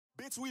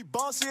Bitch, we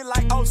bullshit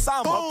like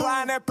Osama.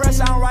 Applying that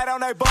pressure, I'm right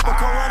on that bubble.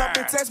 Come run up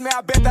and test me, I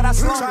bet that I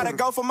slung. Try to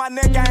go for my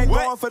neck, I ain't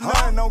going for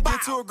nothing. Don't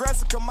get too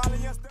aggressive,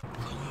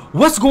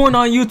 What's going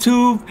on,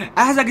 YouTube?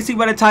 As I can see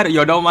by the title,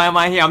 yo, don't mind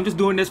my hair. I'm just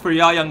doing this for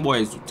y'all young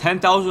boys.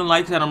 10,000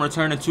 likes and I'm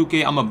returning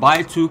 2K. I'm gonna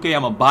buy 2K,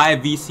 I'm gonna buy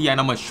VC, and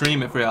I'm gonna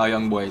stream it for y'all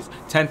young boys.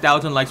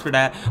 10,000 likes for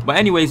that. But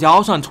anyways, y'all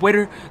also on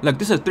Twitter. Look,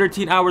 this is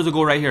 13 hours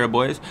ago right here,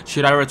 boys.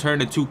 Should I return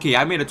to 2K?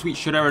 I made a tweet,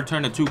 should I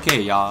return to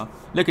 2K, y'all?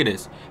 Look at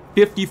this.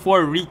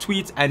 54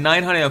 retweets and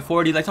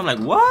 940 likes. I'm like,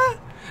 what?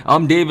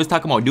 I'm Davis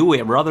talking about do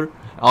it, brother.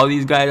 All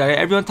these guys,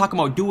 everyone talking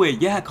about do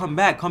it. Yeah, come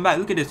back, come back.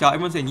 Look at this, y'all.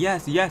 Everyone's saying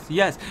yes, yes,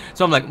 yes.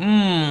 So I'm like,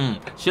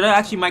 should I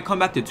actually might come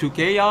back to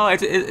 2K, y'all?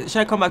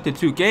 Should I come back to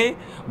 2K?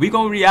 We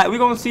gonna react. We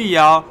gonna see,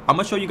 y'all. I'm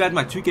gonna show you guys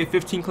my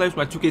 2K15 clips,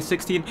 my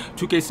 2K16,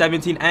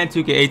 2K17, and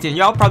 2K18.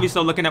 Y'all probably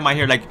still looking at my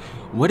hair like,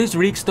 what is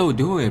Reek still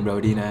doing,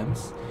 bro?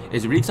 D-Nams?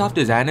 Is Reeks off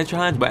the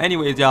Xanatrons? But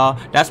anyways, y'all,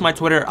 that's my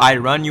Twitter.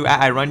 iRunYu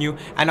at iRunYu,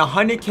 and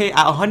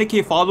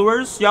 100K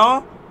followers,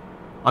 y'all.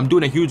 I'm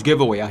doing a huge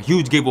giveaway,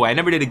 I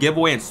never did a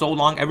giveaway in so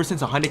long, ever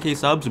since 100K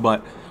subs,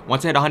 but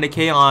once I hit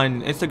 100K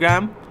on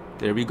Instagram,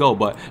 there we go.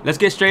 But let's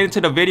get straight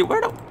into the video.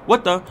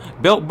 What the?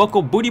 Belt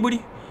buckle booty.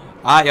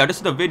 Alright, y'all, this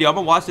is the video. I'm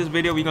gonna watch this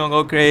video. We gonna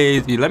go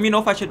crazy. Let me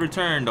know if I should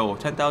return, though.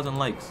 10,000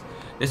 likes.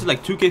 This is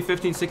like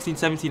 2K15, 16,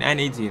 17,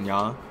 and 18,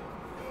 y'all.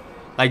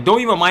 Like,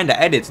 don't even mind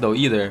the edits, though,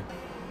 either.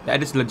 The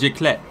edits legit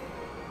clip.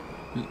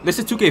 This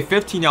is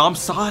 2K15, y'all. I'm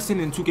saucing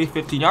in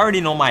 2K15. Y'all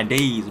already know my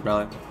days,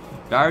 bro.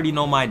 You already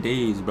know my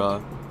days,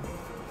 bro.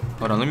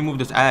 Hold on, let me move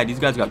this ad. These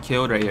guys got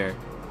killed right here.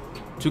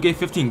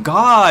 2K15,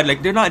 God,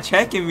 like they're not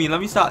checking me. Let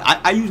me stop.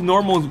 I use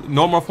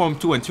normal form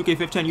too, and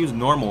 2K15 I use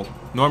normal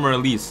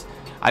release.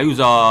 I use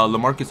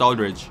LaMarcus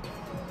Aldridge,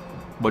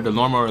 but the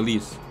normal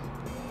release.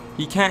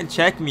 He can't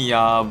check me,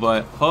 y'all.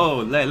 But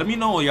let me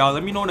know, y'all.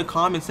 Let me know in the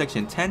comment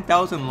section.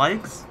 10,000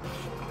 likes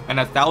and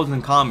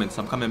 1,000 comments.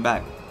 I'm coming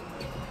back.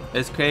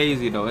 It's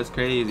crazy though. It's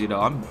crazy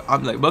though.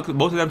 I'm like both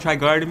of them try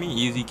guarding me.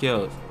 Easy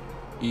kills.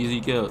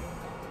 Easy kill.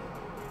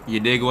 You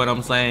dig what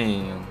I'm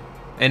saying?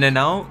 In and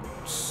out.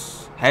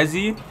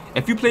 Hezzy.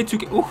 If you play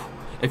 2K,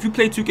 if you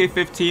play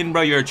 2K15,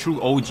 bro, you're a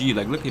true OG.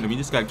 Like, look at him. He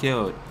just got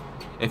killed.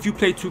 If you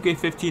play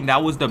 2K15,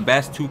 that was the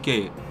best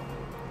 2K.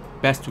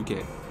 Best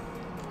 2K.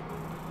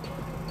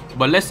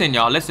 But listen,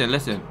 y'all. Listen.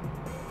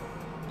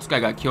 This guy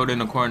got killed in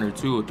the corner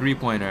too.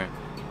 3-pointer.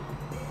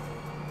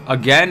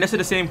 Again, this is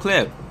the same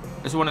clip.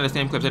 This is one of the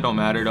same clips. It don't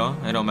matter though.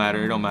 It don't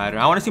matter.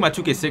 I want to see my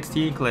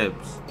 2K16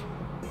 clips.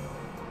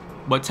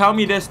 But tell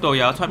me this though,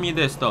 y'all. Tell me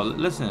this though.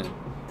 Listen,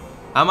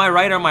 am I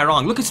right or am I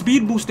wrong? Look at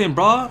speed boosting,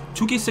 bro.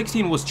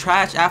 2K16 was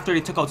trash after they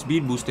took out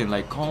speed boosting.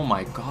 Like, oh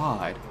my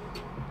god,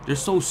 they're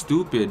so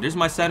stupid. There's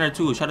my center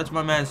too. Shout out to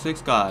my man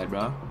 6 God,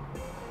 bro.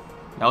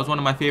 That was one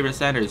of my favorite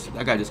centers.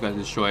 That guy just got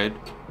destroyed.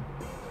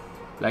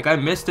 Like, I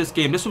missed this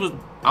game. This was,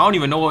 I don't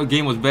even know what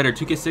game was better,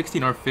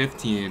 2K16 or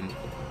 15.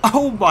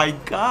 Oh my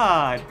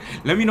god.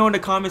 Let me know in the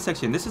comment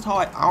section. This is how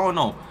I don't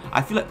know.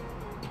 I feel like,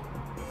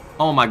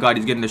 oh my god,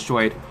 he's getting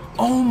destroyed.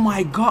 Oh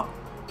my god,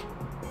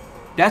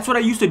 that's what I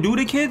used to do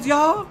to kids,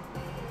 y'all.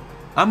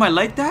 Am I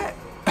like that?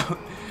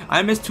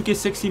 I missed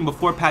 2K16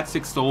 before patch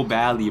 6 so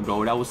badly,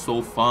 bro. That was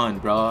so fun,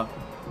 bro.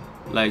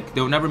 Like,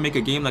 they'll never make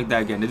a game like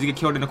that again. Did he get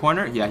killed in the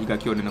corner? Yeah, he got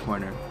killed in the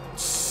corner.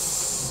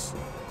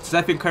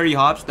 Stephen Curry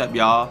hop step,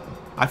 y'all.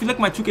 I feel like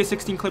my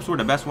 2K16 clips were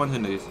the best ones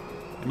in this.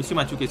 Let me see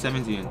my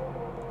 2K17.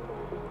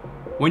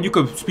 When you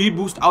could speed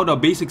boost out a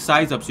basic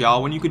size ups,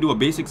 y'all. When you could do a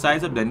basic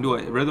size up, then do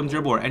a rhythm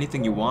dribble or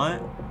anything you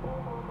want.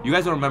 You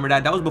guys don't remember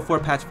that? That was before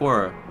patch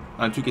 4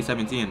 on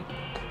 2K17.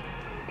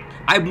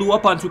 I blew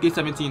up on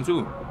 2K17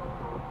 too.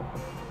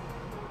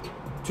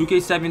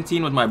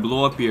 2K17 was my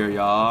blow up year,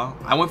 y'all.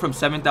 I went from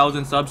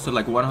 7,000 subs to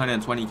like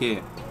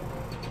 120K.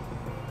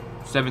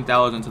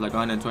 7,000 to like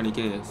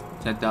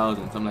 120K.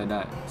 10,000, something like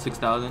that.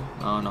 6,000?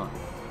 I don't know.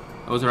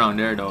 It was around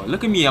there though.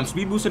 Look at me. I'm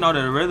speed boosting out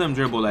of the rhythm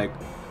dribble. Like,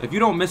 if you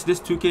don't miss this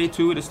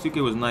 2K2, this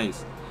 2K was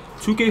nice.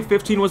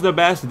 2K15 was the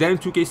best, then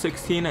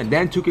 2K16,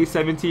 then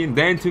 2K17,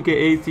 then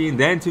 2K18,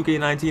 then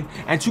 2K19,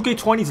 and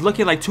 2K20 is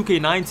looking like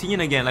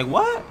 2K19 again. Like,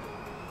 what?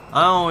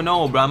 I don't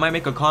know, bro. I might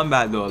make a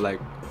comeback though. Like,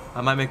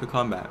 I might make a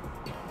comeback.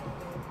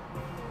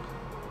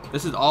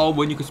 This is all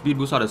when you can speed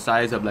boost out a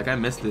size up. Like, I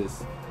missed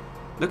this.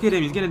 Look at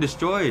him. He's getting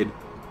destroyed.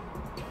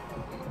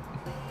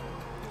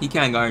 He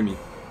can't guard me.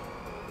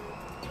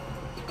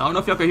 I don't know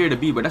if y'all can hear the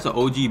beat, but that's an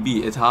OG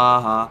beat. It's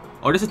ha ha.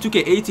 Oh, this is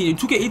 2K18.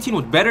 2K18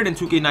 was better than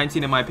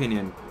 2K19 in my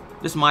opinion.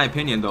 Just my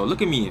opinion though.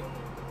 Look at me.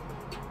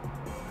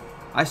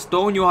 I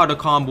still knew how to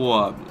combo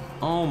up.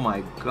 Oh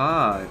my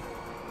god.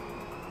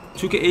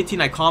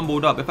 2K18 I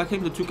comboed up. If I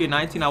came to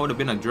 2K19 I would have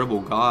been a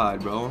dribble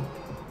god, bro.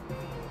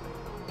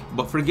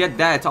 But forget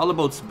that. It's all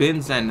about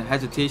spins and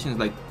hesitations,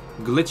 like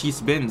glitchy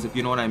spins, if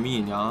you know what I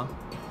mean, y'all.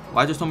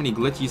 Why are there so many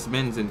glitchy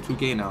spins in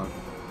 2K now?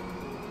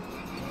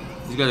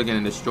 These guys are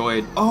getting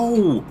destroyed.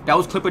 Oh, that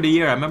was clip of the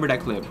year. I remember that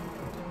clip.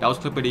 That was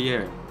clip of the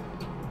year.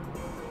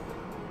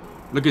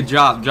 Look at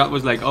Drop. Drop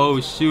was like, oh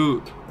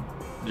shoot.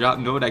 Drop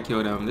know that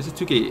killed him. This is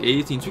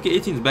 2K18.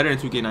 2K18 is better than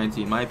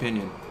 2K19, in my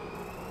opinion.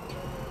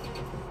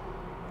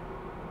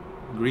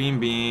 Green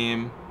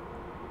beam.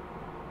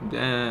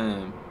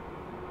 Damn.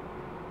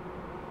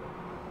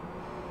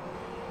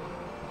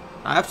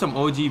 I have some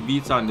OG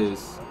beats on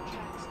this.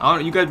 I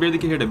don't. You guys barely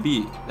can hear the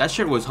beat. That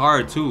shirt was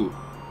hard too.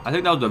 I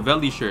think that was the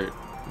Velly shirt.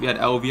 We had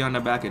LV on the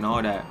back and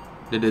all that.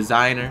 The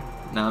designer.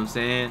 Know what I'm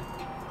saying?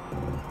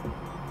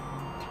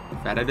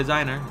 Fat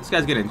designer. This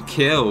guy's getting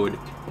killed.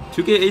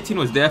 2K18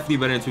 was definitely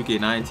better than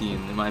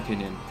 2K19 in my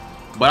opinion.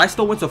 But I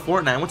still went to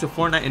Fortnite. I went to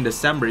Fortnite in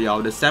December,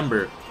 y'all.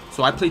 December.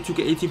 So I played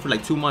 2K18 for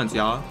like 2 months,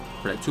 y'all.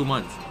 For like 2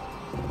 months.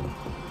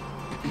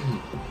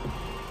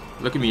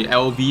 Look at me,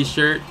 LV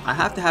shirt. I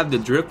have to have the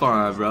drip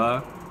on,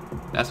 bro.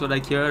 That's what I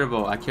cared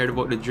about. I cared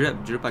about the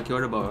drip. Drip I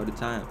cared about all the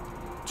time.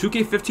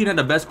 2K15 had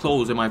the best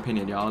clothes in my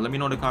opinion, y'all. Let me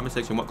know in the comment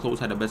section what clothes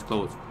had the best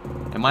clothes.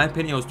 In my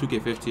opinion, it was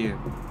 2K15.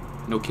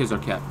 No kids are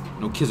cap.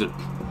 No kids are.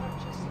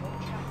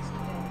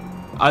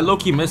 I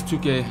low-key miss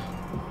 2K.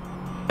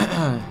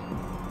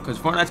 Cause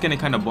Fortnite's getting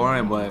kind of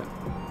boring, but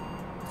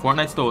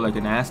Fortnite's still like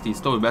a nasty.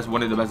 Still the best,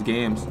 one of the best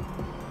games.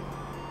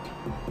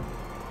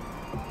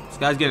 This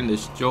guy's getting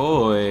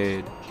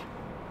destroyed.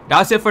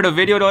 That's it for the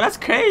video though. That's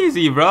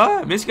crazy,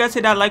 bro. Make sure you guys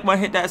hit that like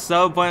button, hit that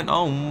sub button.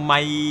 Oh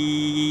my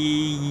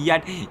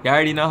god. You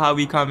already know how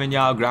we coming,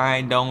 y'all.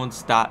 Grind, don't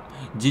stop.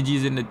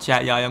 GG's in the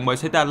chat, y'all young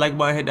boys. Hit that like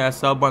button, hit that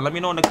sub button. Let me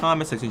know in the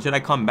comment section. Should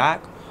I come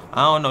back?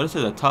 I don't know. This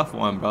is a tough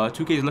one, bro.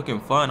 2K is looking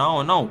fun. I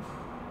don't know.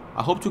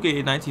 I hope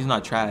 2K19 is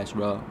not trash,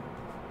 bro.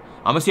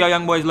 I'm gonna see y'all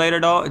young boys later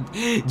though.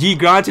 G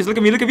Granches, look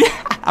at me, look at me.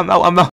 I'm out, I'm out.